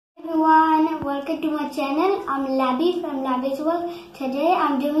Everyone, welcome to my channel. I'm Labib from Labib's World. Today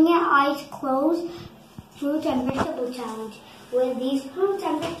I'm doing an eyes closed fruit and vegetable challenge with these fruits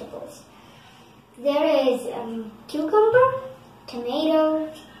and vegetables. There is cucumber,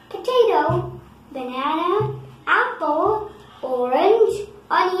 tomato, potato, banana, apple, orange,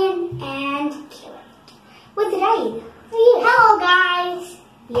 onion, and carrot. What did I eat? Hello guys!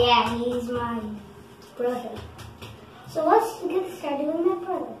 Yeah, he's my brother. So let's get started with my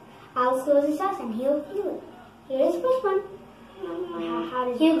brother. I'll close his eyes and he'll feel it. Here's the first one. How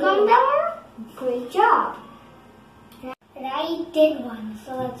does cucumber? Great job. And I did one,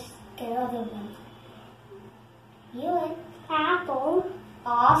 so let's get the other one. Feel it. Apple.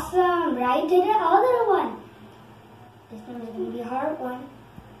 Awesome. Right to the other one. This one's going to be a hard one.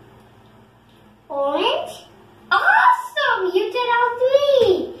 Orange. Awesome. You did all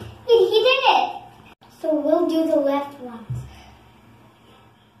three. He did it. So we'll do the left ones.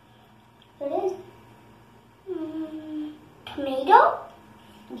 What is tomato?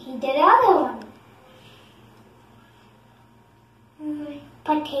 He did the other one.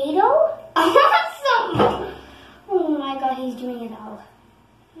 Potato? Awesome! Oh my god, he's doing it all.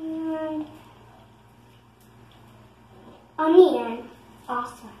 Onion.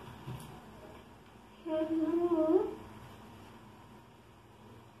 Awesome.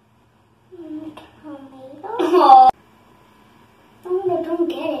 Tomato. Oh. Don't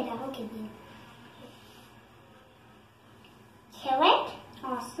get it. I'll give you. Carrot.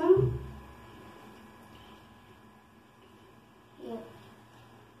 Awesome. Yeah.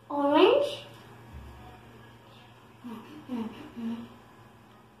 Orange.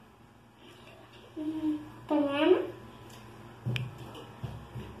 Banana.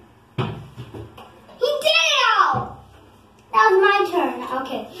 He did it all! That was my turn.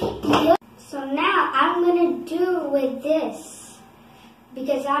 Okay. So now I'm going to do with this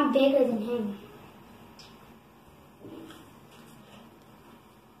because I'm bigger than him.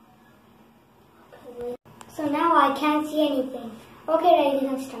 So now I can't see anything. Okay, ready,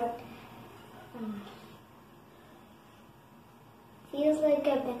 let's start. Feels like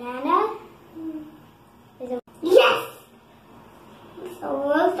a banana. Yes! So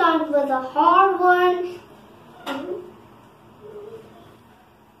we'll start with a hard one.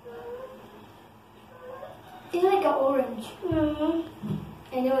 Feel like an orange.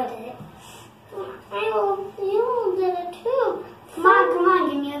 I know I did it. You did it too. Come on,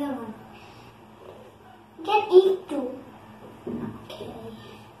 give me the other one. Get eat two. Okay.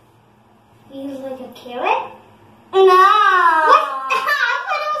 Feels like a carrot? No! What? I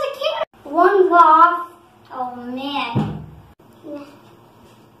thought it was a carrot. One lost. Oh man.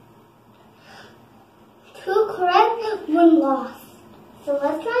 Two correct, one lost. So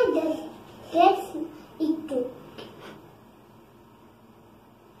let's try this. Let's eat two.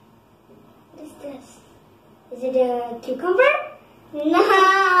 What is this? Is it a cucumber? No!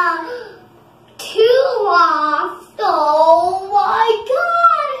 Two lost. Oh my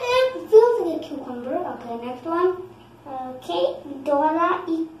god! It feels like a cucumber. Okay, next one. Okay, Dora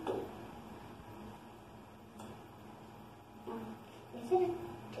eat two. Is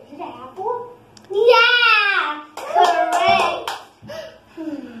it an apple? Yeah! Correct!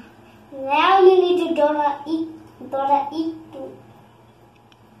 Now you need to Dora eat two.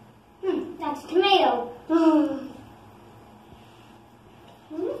 That's tomato.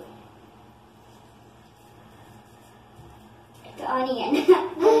 It's onion.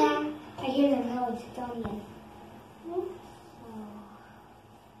 I hear the noise. It's onion.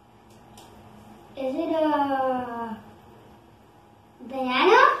 Is it a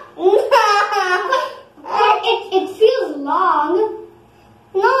banana? It feels long.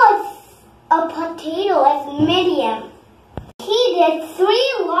 No, it's a potato. It's medium. He did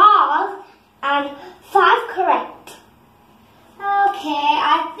 3 lost and 5 correct. Okay,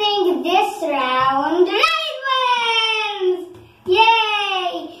 I think this round Ravens wins!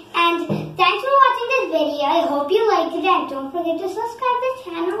 Yay! And thanks for watching this video. I hope you liked it and don't forget to subscribe to the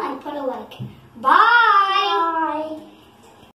channel and put a like. Bye! Bye!